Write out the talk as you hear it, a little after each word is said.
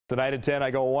Tonight at 10,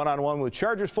 I go one-on-one with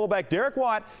Chargers fullback Derek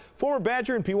Watt. Former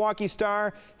Badger and Pewaukee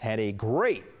Star had a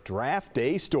great draft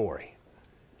day story.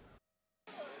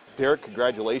 Derek,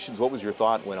 congratulations. What was your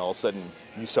thought when all of a sudden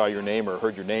you saw your name or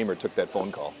heard your name or took that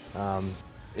phone call?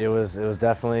 It was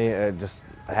definitely just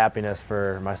a happiness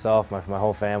for myself, my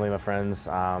whole family, my friends.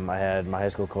 I had my high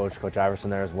school coach, Coach Iverson,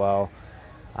 there as well.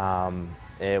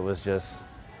 It was just,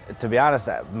 to be honest,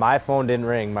 my phone didn't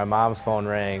ring. My mom's phone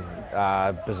rang.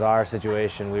 Bizarre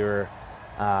situation. We were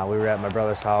at my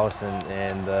brother's house,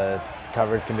 and the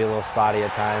coverage can be a little spotty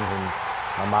at times. And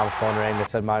my mom's phone rang. They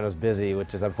said mine was busy,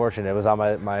 which is unfortunate. It was on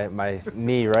my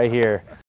knee right here.